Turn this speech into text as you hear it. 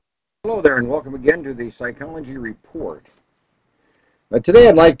Hello there, and welcome again to the Psychology Report. Today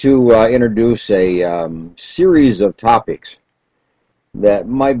I'd like to introduce a series of topics that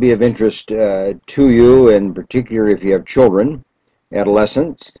might be of interest to you, in particular if you have children,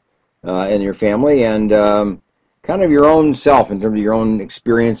 adolescents in your family, and kind of your own self in terms of your own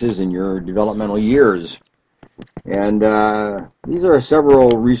experiences in your developmental years. And these are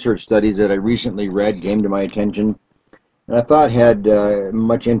several research studies that I recently read, came to my attention, and I thought had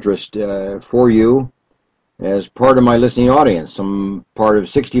much interest for you as part of my listening audience. I'm part of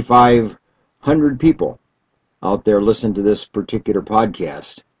 6,500 people out there listening to this particular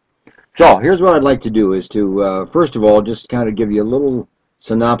podcast. So here's what I'd like to do is to, first of all, just kind of give you a little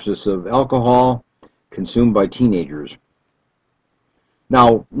synopsis of alcohol consumed by teenagers.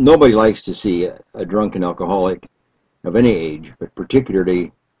 Now, nobody likes to see a drunken alcoholic of any age, but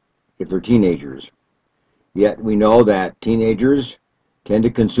particularly if they're teenagers. Yet we know that teenagers tend to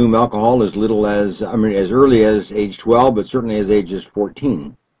consume alcohol as early as age 12, but certainly as age as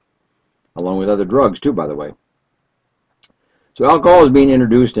 14, along with other drugs too, by the way. So alcohol is being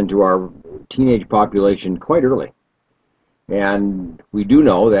introduced into our teenage population quite early. And we do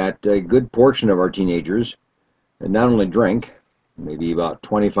know that a good portion of our teenagers not only drink, maybe about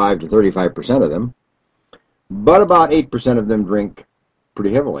 25 to 35% of them, but about 8% of them drink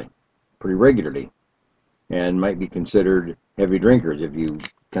pretty heavily, pretty regularly, and might be considered heavy drinkers if you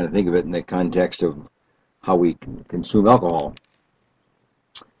kind of think of it in the context of how we consume alcohol.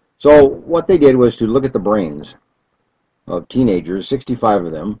 So what they did was to look at the brains of teenagers, 65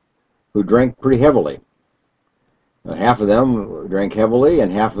 of them, who drank pretty heavily. Half of them drank heavily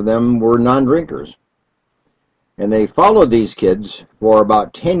and half of them were non-drinkers. And they followed these kids for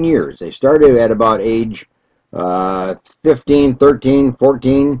about 10 years. They started at about age 15, 13,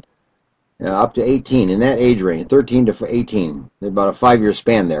 14, up to 18, in that age range, 13 to 18, about a 5-year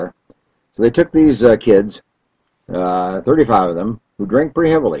span there. So they took these kids, 35 of them, who drank pretty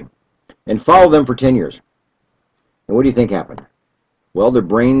heavily, and followed them for 10 years. And what do you think happened? Well, their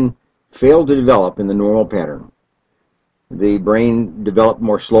brain failed to develop in the normal pattern. The brain developed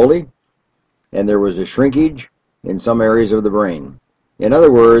more slowly, and there was a shrinkage in some areas of the brain. In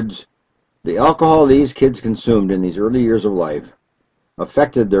other words, the alcohol these kids consumed in these early years of life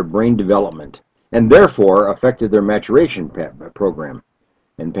affected their brain development, and therefore affected their maturation program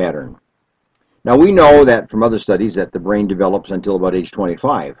and pattern. Now we know that from other studies that the brain develops until about age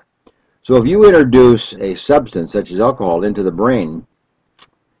 25. So if you introduce a substance such as alcohol into the brain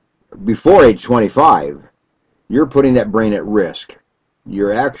before age 25, you're putting that brain at risk.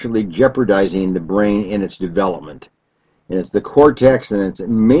 You're actually jeopardizing the brain in its development. And it's the cortex, and it's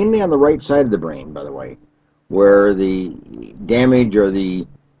mainly on the right side of the brain, by the way, where the damage or the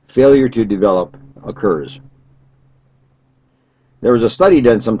failure to develop occurs. There was a study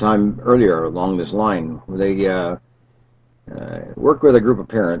done sometime earlier along this line where they worked with a group of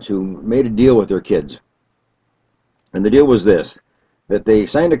parents who made a deal with their kids. And the deal was this, that they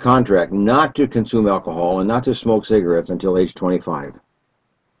signed a contract not to consume alcohol and not to smoke cigarettes until age 25.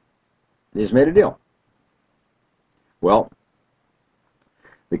 They just made a deal. Well,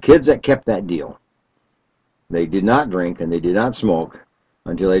 the kids that kept that deal, they did not drink and they did not smoke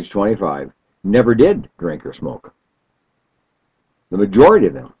until age 25, never did drink or smoke. The majority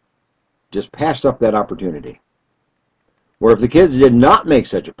of them just passed up that opportunity. Where if the kids did not make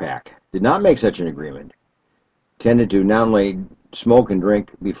such a pact, did not make such an agreement, tended to not only smoke and drink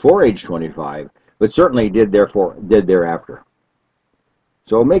before age 25, but certainly did thereafter.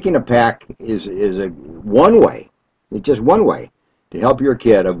 So making a pact is one way, it's just one way to help your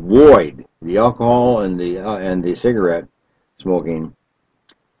kid avoid the alcohol and the cigarette smoking,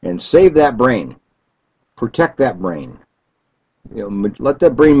 and save that brain, protect that brain. Let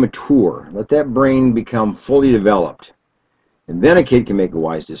that brain mature, let that brain become fully developed, and then a kid can make a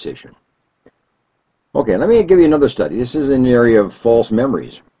wise decision. Okay, let me give you another study. This is in the area of false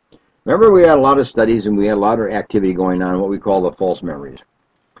memories. Remember, we had a lot of studies and we had a lot of activity going on, what we call the false memories.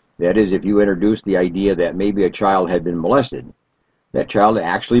 That is, if you introduced the idea that maybe a child had been molested, that child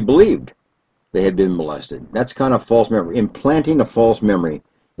actually believed they had been molested. That's kind of false memory, implanting a false memory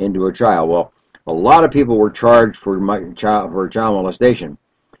into a child. Well, a lot of people were charged for child molestation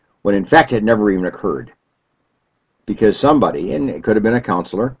when in fact it never even occurred. Because somebody, and it could have been a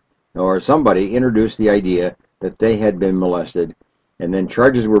counselor, or somebody introduced the idea that they had been molested, and then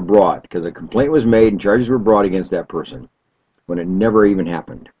charges were brought, because a complaint was made and charges were brought against that person, when it never even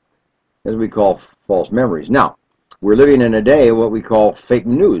happened. As we call false memories. Now, we're living in a day of what we call fake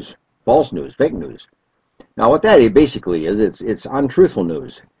news, false news, fake news. Now, what that basically is, it's untruthful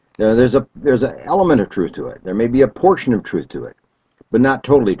news. There's an element of truth to it. There may be a portion of truth to it, but not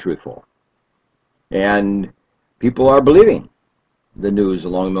totally truthful. And people are believing the news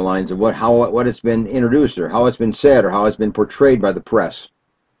along the lines of what it's been introduced, or how it's been said, or how it's been portrayed by the press.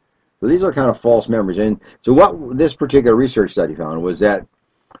 So these are kind of false memories. And so what this particular research study found was that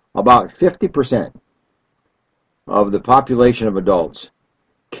about 50% of the population of adults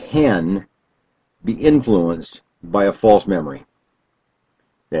can be influenced by a false memory.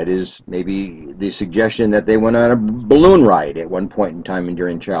 That is maybe the suggestion that they went on a balloon ride at one point in time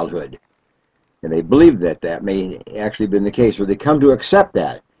during childhood. And they believe that that may actually have been the case, or they come to accept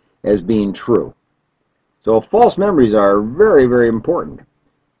that as being true. So false memories are very, very important.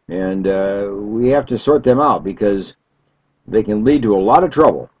 And we have to sort them out, because they can lead to a lot of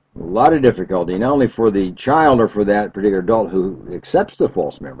trouble, a lot of difficulty, not only for the child or for that particular adult who accepts the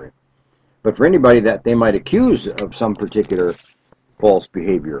false memory, but for anybody that they might accuse of some particular false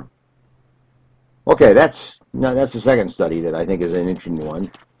behavior. Okay, that's the second study that I think is an interesting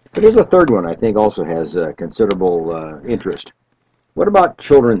one. But there's a third one I think also has considerable interest. What about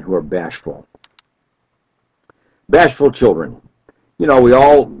children who are bashful? Bashful children. You know, we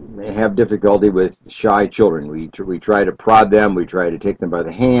all have difficulty with shy children. We try to prod them, we try to take them by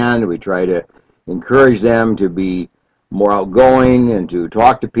the hand, we try to encourage them to be more outgoing and to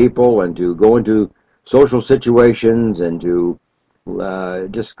talk to people and to go into social situations and to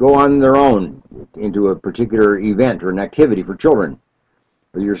just go on their own into a particular event or an activity for children.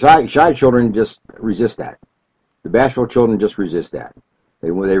 But your shy children just resist that. The bashful children just resist that. They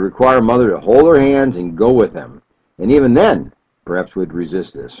require a mother to hold their hands and go with them. And even then, perhaps would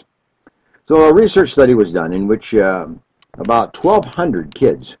resist this. So a research study was done in which about 1,200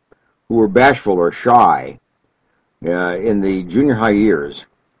 kids who were bashful or shy in the junior high years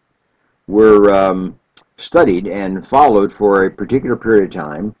were studied and followed for a particular period of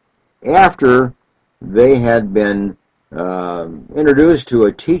time after they had been introduced to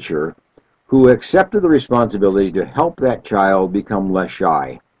a teacher who accepted the responsibility to help that child become less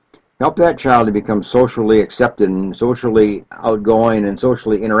shy, help that child to become socially accepted and socially outgoing and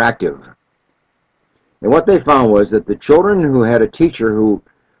socially interactive. And what they found was that the children who had a teacher who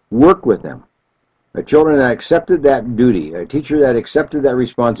worked with them, a children that accepted that duty, a teacher that accepted that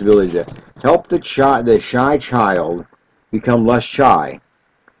responsibility to help the shy child become less shy,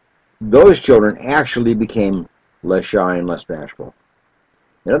 those children actually became less shy and less bashful.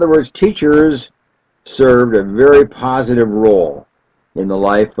 In other words, teachers served a very positive role in the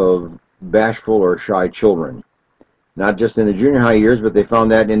life of bashful or shy children. Not just in the junior high years, but they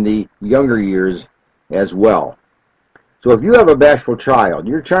found that in the younger years as well. So if you have a bashful child,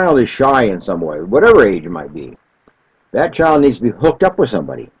 your child is shy in some way, whatever age it might be, that child needs to be hooked up with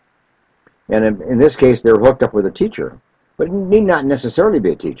somebody. And in this case, they're hooked up with a teacher. But it need not necessarily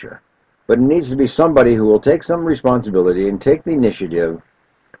be a teacher. But it needs to be somebody who will take some responsibility and take the initiative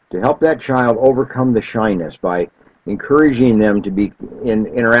to help that child overcome the shyness by encouraging them to be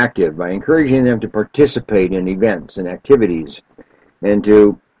interactive, by encouraging them to participate in events and activities, and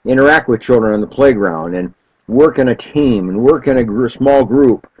to interact with children on the playground, and work in a team, and work in a small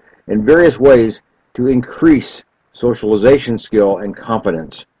group, in various ways to increase socialization skill and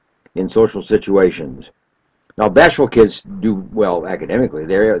competence in social situations. Now, bashful kids do well academically.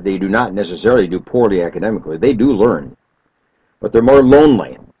 They do not necessarily do poorly academically. They do learn, but they're more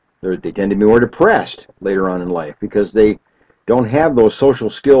lonely. They tend to be more depressed later on in life because they don't have those social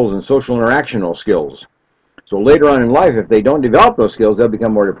skills and social interactional skills. So later on in life, if they don't develop those skills, they'll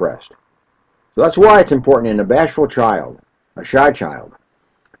become more depressed. So that's why it's important in a bashful child, a shy child,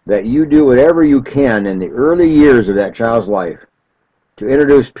 that you do whatever you can in the early years of that child's life to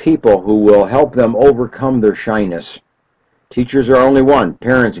introduce people who will help them overcome their shyness. Teachers are only one.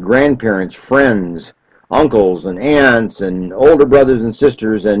 Parents, grandparents, friends, uncles and aunts and older brothers and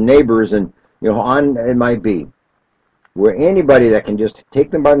sisters and neighbors and on it might be. Where anybody that can just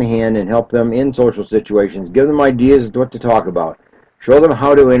take them by the hand and help them in social situations, give them ideas of what to talk about, show them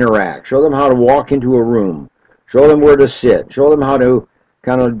how to interact, show them how to walk into a room, show them where to sit, show them how to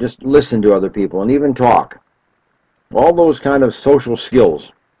kind of just listen to other people and even talk. All those kind of social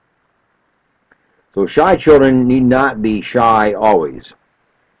skills. So shy children need not be shy always,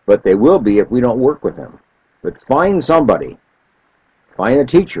 but they will be if we don't work with them. But find somebody, find a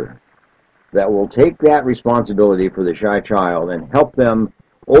teacher that will take that responsibility for the shy child and help them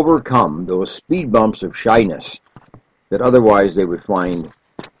overcome those speed bumps of shyness that otherwise they would find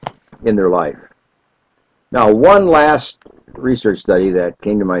in their life. Now, one last research study that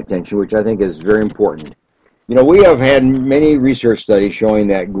came to my attention, which I think is very important. We have had many research studies showing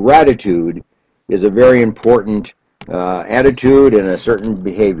that gratitude is a very important attitude and a certain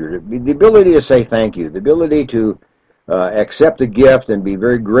behavior. The ability to say thank you, the ability to accept the gift and be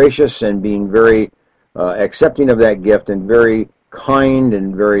very gracious and being very accepting of that gift and very kind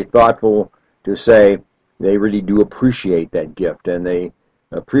and very thoughtful to say they really do appreciate that gift and they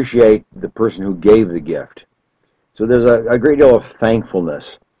appreciate the person who gave the gift. So there's a great deal of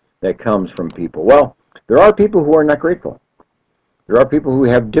thankfulness that comes from people. Well, there are people who are not grateful. There are people who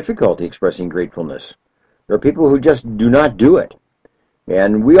have difficulty expressing gratefulness. There are people who just do not do it.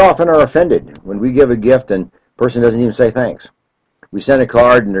 And we often are offended when we give a gift and the person doesn't even say thanks. We send a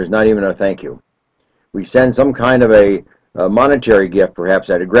card and there's not even a thank you. We send some kind of a monetary gift, perhaps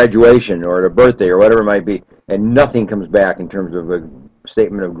at a graduation or at a birthday or whatever it might be, and nothing comes back in terms of a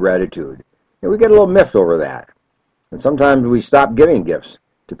statement of gratitude. And we get a little miffed over that. And sometimes we stop giving gifts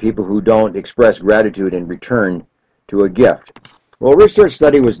to people who don't express gratitude in return to a gift. Well, a research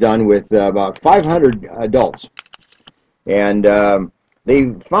study was done with about 500 adults, and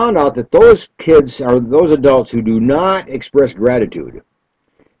they found out that those kids or those adults who do not express gratitude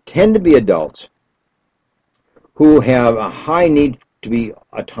tend to be adults who have a high need to be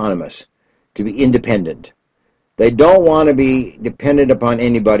autonomous, to be independent. They don't want to be dependent upon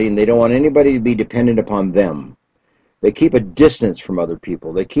anybody, and they don't want anybody to be dependent upon them. They keep a distance from other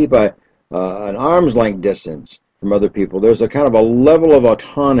people. They keep an arm's length distance from other people. There's a kind of a level of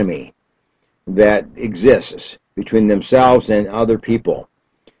autonomy that exists between themselves and other people.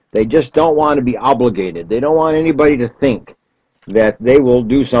 They just don't want to be obligated. They don't want anybody to think that they will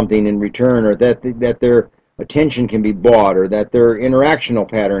do something in return, or that their attention can be bought, or that their interactional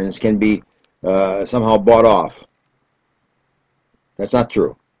patterns can be somehow bought off. That's not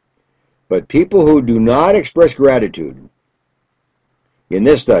true. But people who do not express gratitude in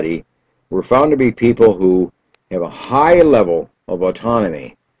this study were found to be people who have a high level of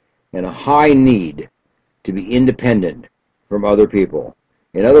autonomy and a high need to be independent from other people.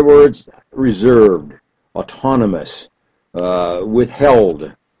 In other words, reserved, autonomous,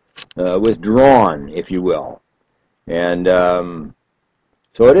 withheld, withdrawn, if you will. And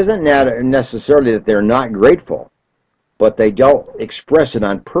so it isn't necessarily that they're not grateful, but they don't express it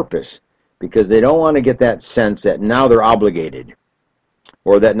on purpose because they don't want to get that sense that now they're obligated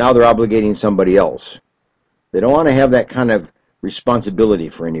or that now they're obligating somebody else. They don't want to have that kind of responsibility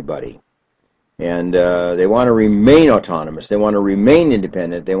for anybody. And they want to remain autonomous. They want to remain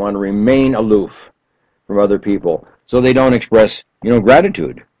independent. They want to remain aloof from other people. So they don't express,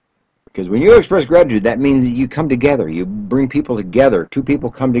 gratitude. Because when you express gratitude, that means that you come together. You bring people together. Two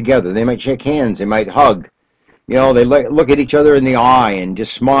people come together. They might shake hands. They might hug. They look at each other in the eye and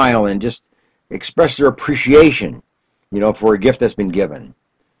just smile and just express their appreciation, for a gift that's been given.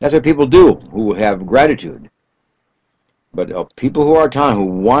 That's what people do who have gratitude. But people who are autonomous,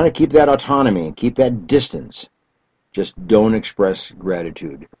 who want to keep that autonomy and keep that distance, just don't express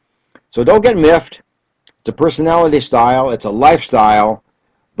gratitude. So don't get miffed. It's a personality style. It's a lifestyle,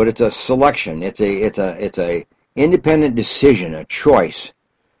 but it's a selection. It's a independent decision, a choice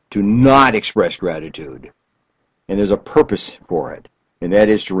to not express gratitude. And there's a purpose for it, and that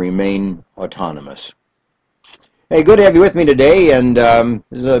is to remain autonomous. Hey, good to have you with me today, and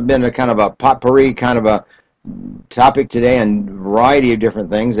this has been a kind of a potpourri kind of a topic today and a variety of different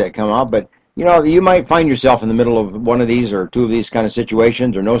things that come up, but you might find yourself in the middle of one of these or two of these kind of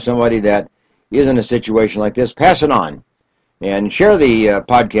situations, or know somebody that is in a situation like this. Pass it on and share the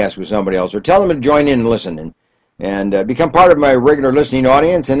podcast with somebody else, or tell them to join in and listen and become part of my regular listening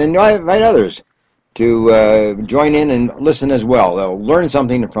audience, and invite others to join in and listen as well. They'll learn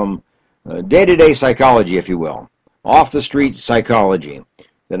something from day-to-day psychology, if you will, off-the-street psychology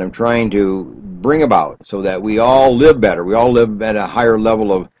that I'm trying to bring about so that we all live better. We all live at a higher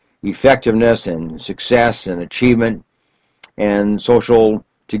level of effectiveness and success and achievement and social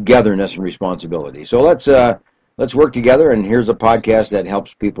togetherness and responsibility. So let's work together, and here's a podcast that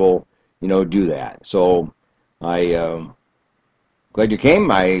helps people, do that. So glad you came.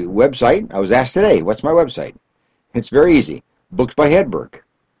 My website, I was asked today, what's my website? It's very easy. Books by Hedberg.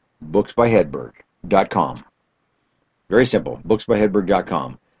 Booksbyhedberg.com. Very simple.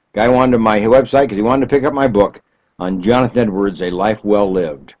 Booksbyhedberg.com. Guy wanted my website because he wanted to pick up my book on Jonathan Edwards, A Life Well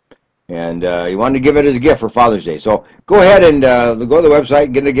Lived. And he wanted to give it as a gift for Father's Day. So go ahead and go to the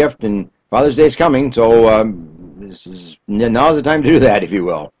website, get a gift, and Father's Day is coming. So now's the time to do that, if you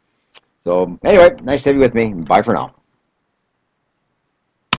will. So anyway, nice to have you with me. Bye for now.